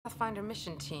Pathfinder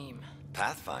mission team.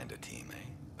 Pathfinder team, eh?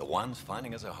 The ones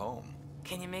finding us a home.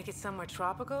 Can you make it somewhere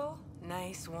tropical?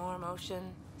 Nice, warm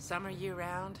ocean, summer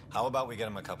year-round? How about we get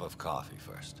him a cup of coffee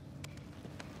first?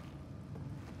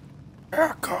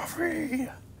 Coffee!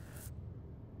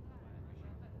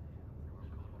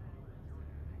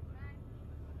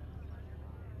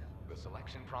 The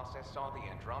selection process saw the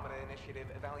Andromeda Initiative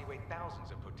evaluate thousands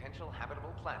of potential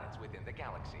habitable planets within the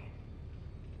galaxy.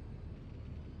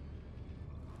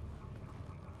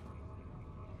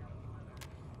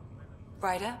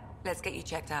 Ryder, let's get you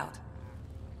checked out.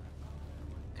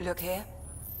 Look here.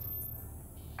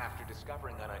 After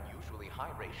discovering an unusually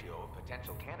high ratio of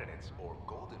potential candidates, or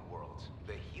golden worlds,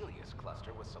 the Helios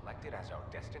cluster was selected as our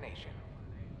destination.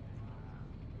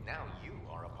 Now you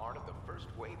are a part of the first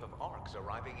wave of ARCs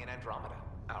arriving in Andromeda,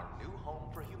 our new home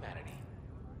for humanity.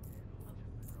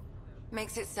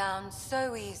 Makes it sound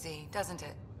so easy, doesn't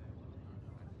it?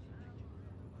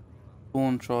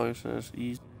 Phone choices,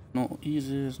 no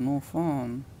easy is no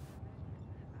fun.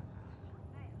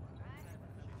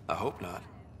 I hope not.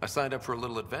 I signed up for a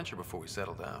little adventure before we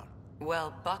settle down.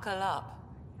 Well, buckle up.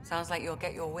 Sounds like you'll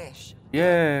get your wish.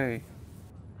 Yay!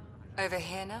 Over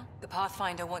here now, the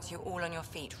Pathfinder wants you all on your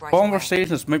feet right away.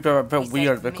 Conversations may be a bit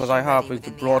weird because I have like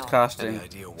the broadcasting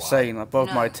sign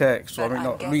above my text, so I may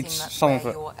not read some of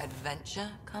it. Your adventure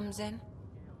comes in.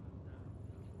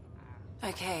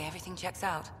 Okay, everything checks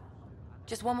out.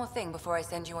 Just one more thing before I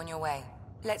send you on your way.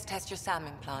 Let's test your SAM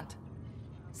implant.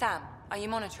 Sam, are you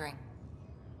monitoring?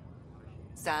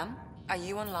 Sam, are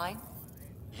you online?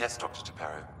 Yes, Dr.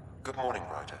 Taparo. Good morning,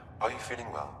 Ryder. Are you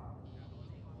feeling well?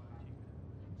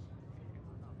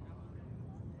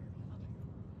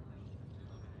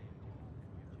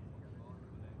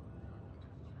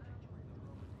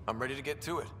 I'm ready to get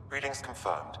to it. Readings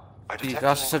confirmed. I See, detected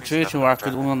that's a an increased situation level where I of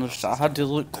could adrenaline only understand. I had to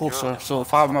look closer, so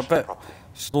if I'm a bit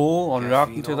slow on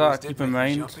reacting to that, keep in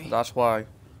mind, that's why.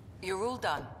 You're all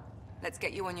done. Let's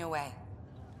get you on your way.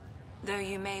 Though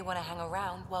you may want to hang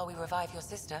around while we revive your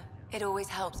sister, it always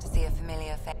helps to see a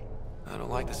familiar face. I don't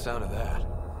like the sound of that.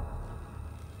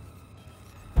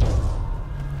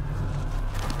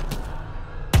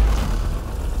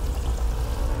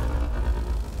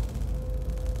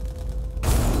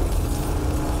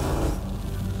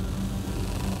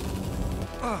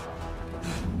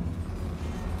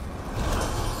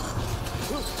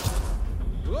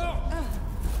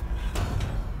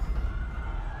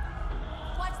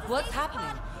 What's happening?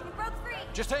 It broke free.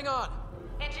 Just hang on.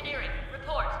 Engineering,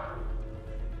 report.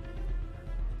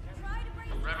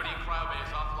 Gravity cryo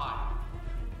is offline.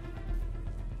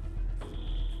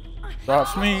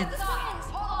 That's me.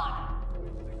 Hold on.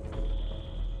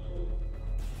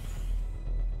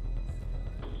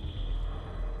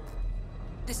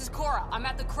 This is Cora. I'm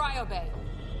at the cryo bay.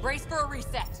 Brace for a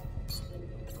reset.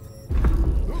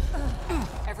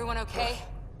 Everyone okay?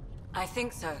 I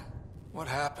think so. What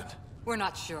happened? We're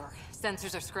not sure.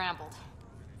 Sensors are scrambled.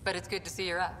 But it's good to see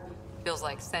you're up. Feels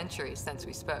like centuries since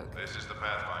we spoke. This is the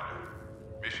Pathfinder.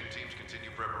 Mission teams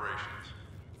continue preparations.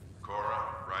 Cora,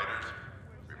 Riders,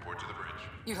 report to the bridge.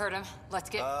 You heard him. Let's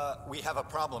get... We have a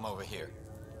problem over here.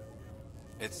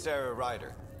 It's Sarah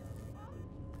Ryder.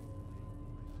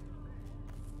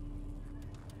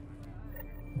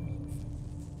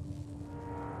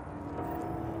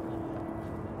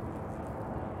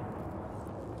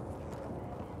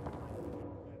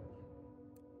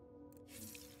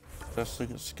 Let's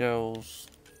look at skills.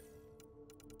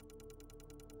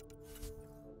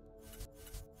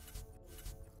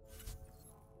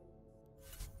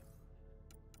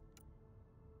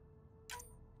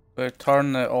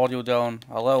 Turn the audio down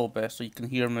a little bit so you can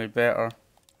hear me better.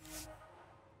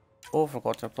 Oh,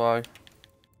 forgot to apply.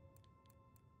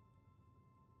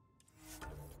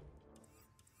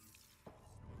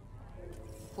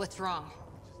 What's wrong?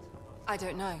 I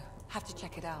don't know. Have to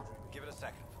check it out. Give it a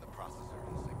second for the processor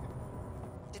to sync it.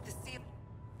 Did the seal...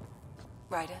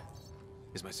 Ryder?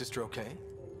 Is my sister okay?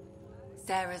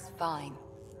 Sarah's fine.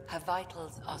 Her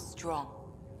vitals are strong.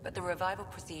 But the revival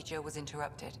procedure was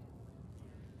interrupted.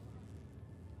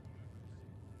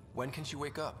 When can she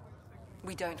wake up?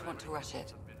 We don't want to rush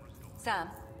it. Sam?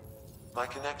 My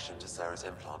connection to Sarah's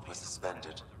implant was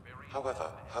suspended.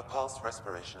 However, her pulse,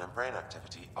 respiration, and brain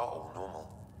activity are all normal.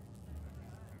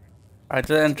 I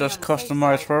didn't just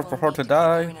customize her for her to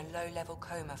die. In a low-level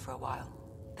coma for a while,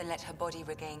 then let her body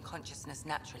regain consciousness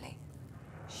naturally.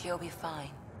 She'll be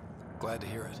fine. Glad to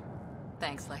hear it.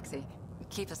 Thanks, Lexi.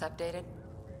 Keep us updated.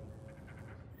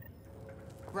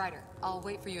 Ryder, I'll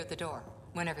wait for you at the door,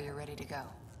 whenever you're ready to go.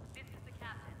 This is the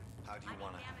captain. How do you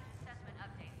want to... Damage assessment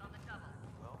updates on the double.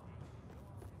 Well,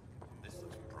 this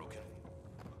looks broken.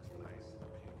 Looks nice.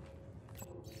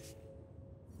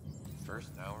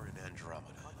 First hour in Andromeda.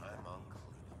 I'm included.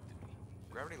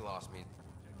 Gravity lost me.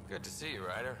 Good to see you,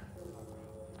 Ryder.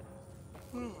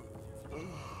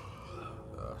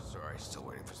 Sorry, still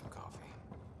waiting for some coffee.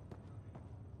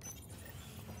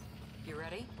 You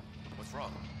ready? What's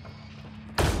wrong?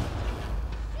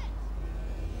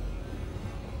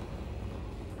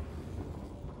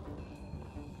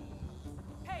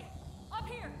 Hey, up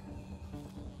here!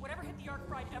 Whatever hit the arc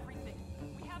fried everything.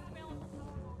 We have to balance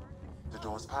The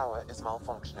door's power is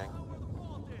malfunctioning.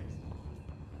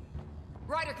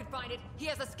 Ryder could find it. He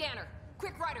has a scanner.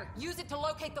 Quick, Ryder, use it to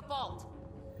locate the fault.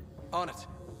 On it.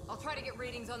 I'll try to get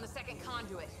readings on the second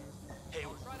conduit.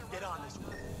 Hayward, get on this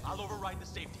one. I'll override the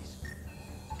safeties.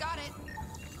 Got it.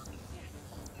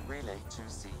 Relay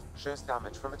 2C shows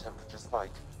damage from a temperature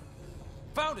spike.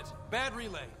 Found it! Bad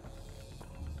relay.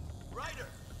 Ryder,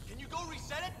 can you go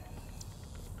reset it?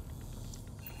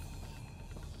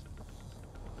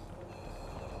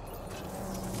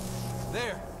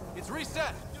 There! It's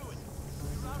reset! Do it!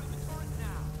 You're routing the turret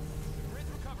now. The grid's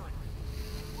recovering.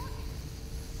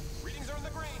 Readings are in the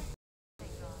green.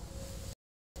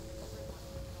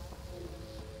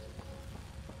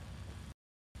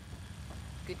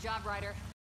 Good job, Ryder.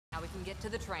 Now we can get to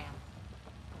the tram.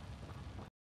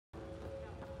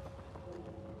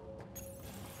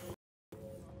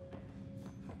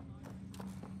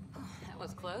 That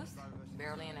was close.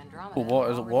 Barely an Andromeda.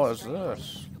 Well, what is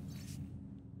this?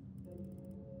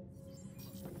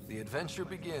 The adventure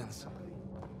begins.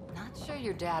 Not sure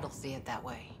your dad'll see it that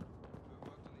way.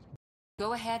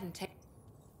 Go ahead and take...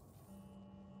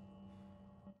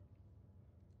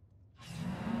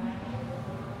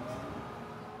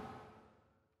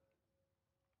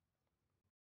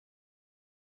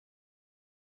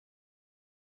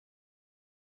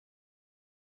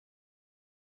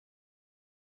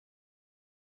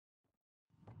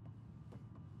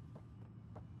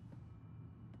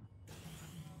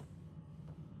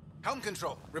 Helm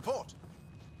control, report.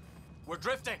 We're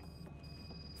drifting.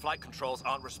 Flight controls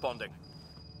aren't responding.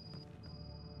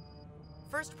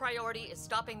 First priority is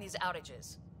stopping these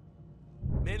outages.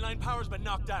 Mainline power's been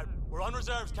knocked out. We're on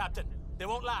reserves, Captain. They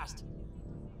won't last.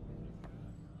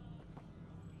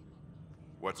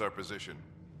 What's our position?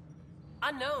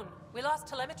 Unknown. We lost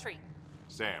telemetry.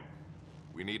 Sam,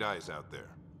 we need eyes out there.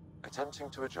 Attempting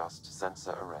to adjust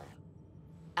sensor array.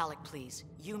 Alec, please.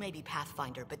 You may be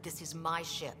Pathfinder, but this is my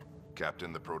ship.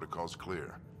 Captain, the protocol's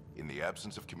clear. In the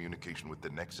absence of communication with the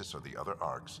Nexus or the other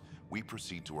arcs, we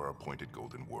proceed to our appointed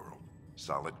Golden World.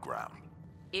 Solid ground.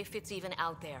 If it's even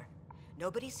out there.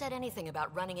 Nobody said anything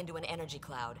about running into an energy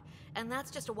cloud, and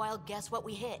that's just a wild guess what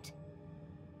we hit.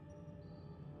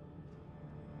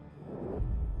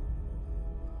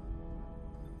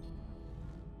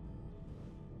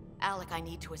 Alec, I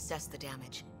need to assess the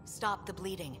damage. Stop the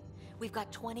bleeding. We've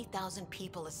got 20,000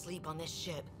 people asleep on this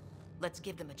ship. Let's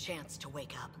give them a chance to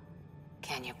wake up.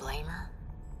 Can you blame her?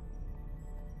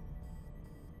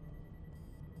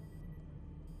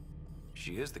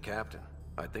 She is the captain.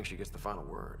 I think she gets the final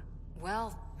word.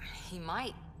 Well, he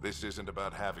might. This isn't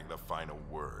about having the final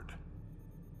word.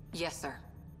 Yes, sir.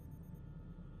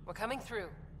 We're coming through.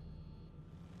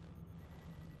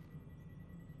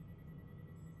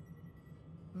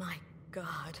 My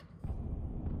God.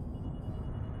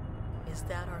 Is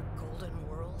that our golden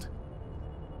world?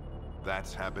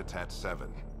 That's Habitat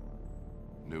 7.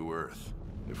 New Earth,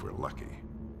 if we're lucky.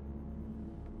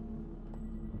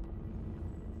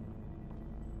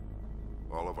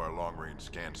 All of our long-range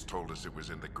scans told us it was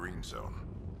in the green zone.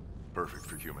 Perfect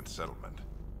for human settlement.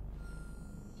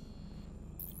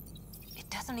 It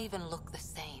doesn't even look the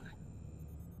same.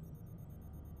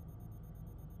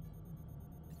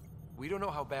 We don't know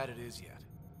how bad it is yet.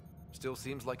 Still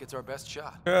seems like it's our best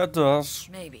shot. Yeah, it does.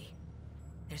 Maybe.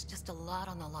 There's just a lot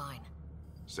on the line.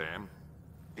 Sam?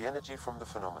 The energy from the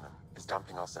phenomenon is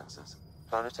damping our sensors.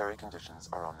 Planetary conditions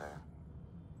are unknown.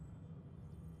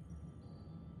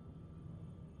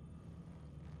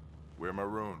 We're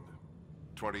marooned.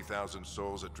 20,000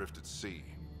 souls adrift at sea.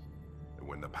 And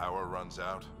when the power runs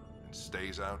out, and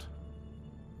stays out,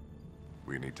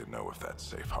 we need to know if that's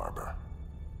safe harbor.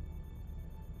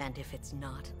 And if it's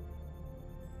not?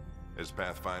 As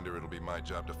Pathfinder, it'll be my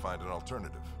job to find an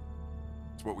alternative.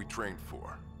 It's what we trained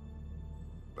for.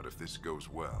 But if this goes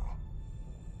well,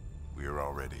 we're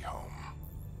already home.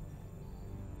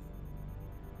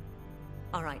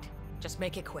 All right, just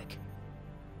make it quick.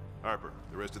 Harper,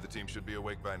 the rest of the team should be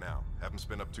awake by now. Have them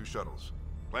spin up 2 shuttles.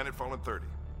 Planet Fallen 30.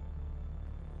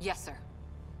 Yes, sir.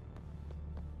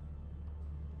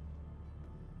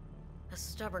 A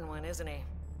stubborn one, isn't he?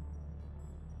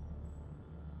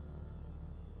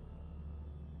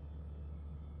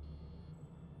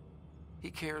 He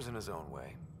cares in his own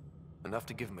way. Enough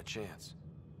to give him a chance.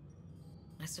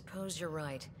 I suppose you're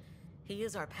right. He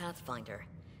is our Pathfinder.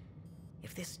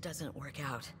 If this doesn't work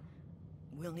out,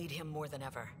 we'll need him more than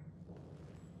ever.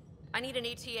 I need an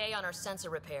ETA on our sensor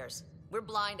repairs. We're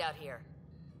blind out here.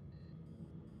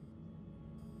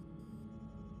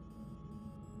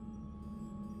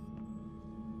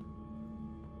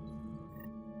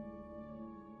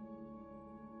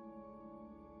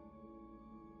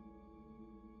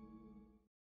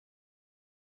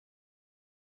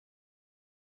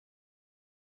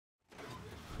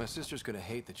 My sister's gonna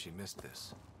hate that she missed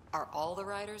this. Are all the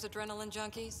riders adrenaline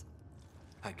junkies?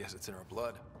 I guess it's in her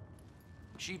blood.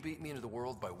 She beat me into the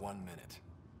world by 1 minute.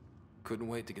 Couldn't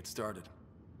wait to get started.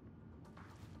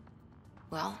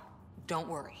 Well, don't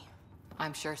worry.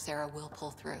 I'm sure Sarah will pull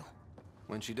through.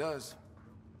 When she does,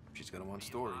 she's gonna want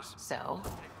stories. So,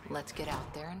 let's get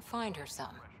out there and find her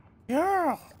some.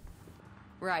 Yeah.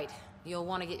 Right. You'll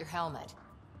want to get your helmet.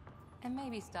 And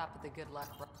maybe stop at the Good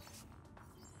Luck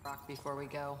Rock before we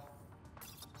go.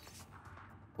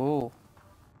 Oh.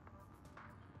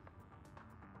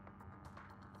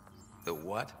 The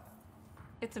what?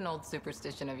 It's an old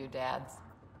superstition of your dad's.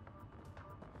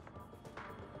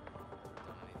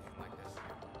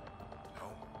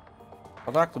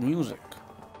 I like the music.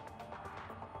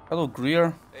 Hello,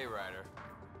 Greer. Hey, Ryder.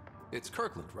 It's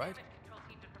Kirkland, right?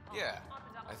 Yeah.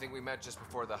 I think we met just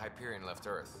before the Hyperion left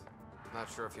Earth.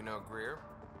 Not sure if you know Greer.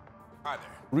 Hi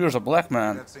there. Greer's a black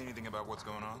man. Did that say anything about what's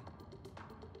going on?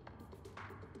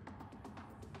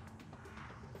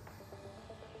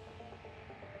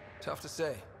 Tough to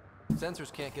say.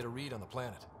 Sensors can't get a read on the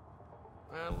planet.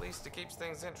 Well, at least it keeps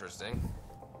things interesting.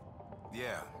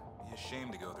 Yeah. Be a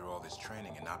shame to go through all this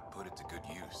training and not put it to good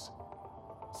use.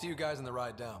 See you guys on the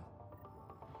ride down.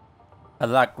 I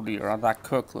like Greer. I like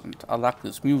Kirkland. I like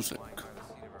this music.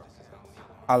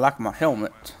 I like my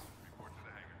helmet.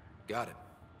 Got it.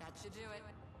 That should do it.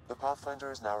 The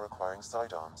Pathfinder is now requiring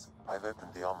sidearms. I've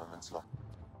opened the armaments lock.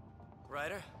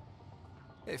 Ryder?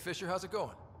 Hey, Fisher, how's it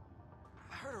going?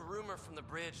 I heard a rumor from the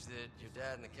bridge that your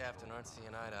dad and the captain aren't seeing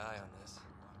eye to eye on this.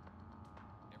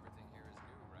 Everything here is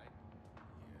new, right?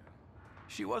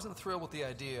 She wasn't thrilled with the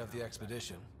idea of the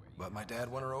expedition, but my dad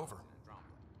won her over.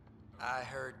 I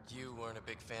heard you weren't a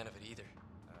big fan of it either.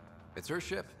 It's her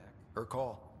ship. Her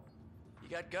call. You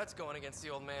got guts going against the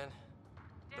old man.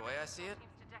 The way I see it,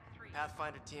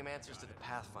 Pathfinder team answers to the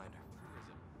Pathfinder.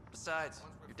 Besides,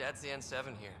 your dad's the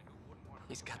N7 here.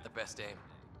 He's got the best aim.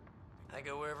 I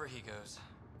go wherever he goes.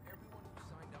 Everyone who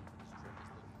signed up for this trip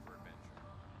is looking for adventure.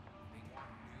 They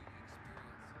want new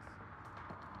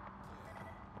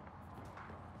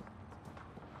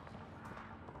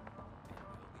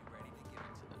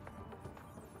experiences.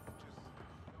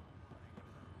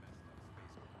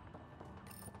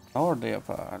 Our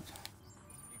Deopod.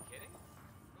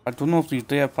 I don't know if these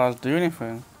Deopods do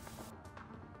anything.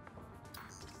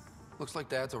 Looks like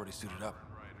Dad's already suited up.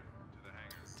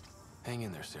 Hang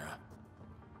in there, Sarah.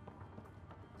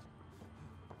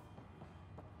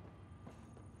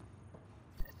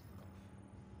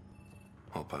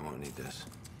 Hope I won't need this.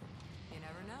 You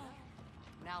never know.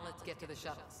 Now let's get to the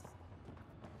shuttles.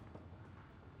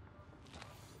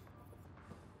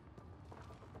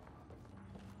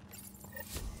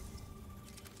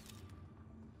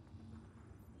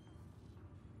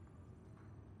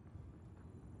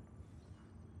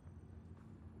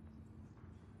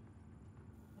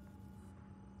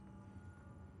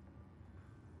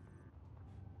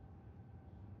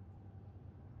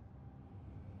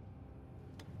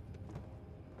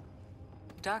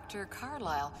 Dr.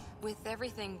 Carlyle, with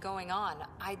everything going on,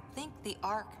 I think the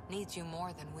Ark needs you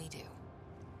more than we do.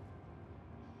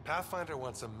 Pathfinder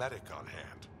wants a medic on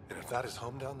hand, and if that is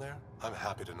home down there, I'm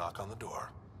happy to knock on the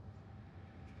door.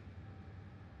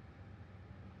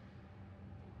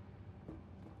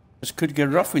 This could get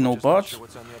rough, you know, bud. Sure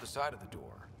what's on the other side of the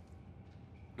door.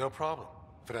 No problem.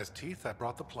 If it has teeth, I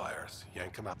brought the pliers.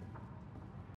 Yank them out.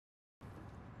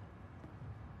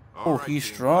 Oh, he's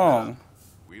strong.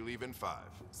 We leave in 5.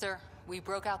 Sir, we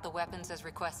broke out the weapons as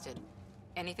requested.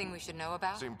 Anything we should know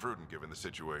about? Seemed prudent given the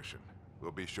situation.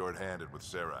 We'll be short-handed with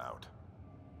Sarah out.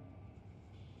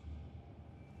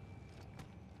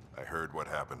 I heard what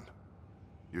happened.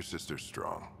 Your sister's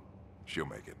strong. She'll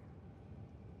make it.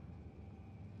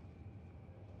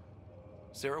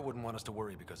 Sarah wouldn't want us to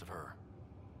worry because of her.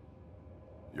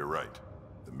 You're right.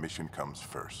 The mission comes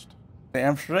first.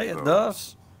 Damn straight it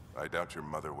does. I doubt your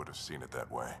mother would have seen it that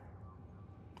way.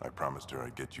 I promised her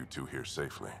I'd get you two here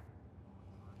safely.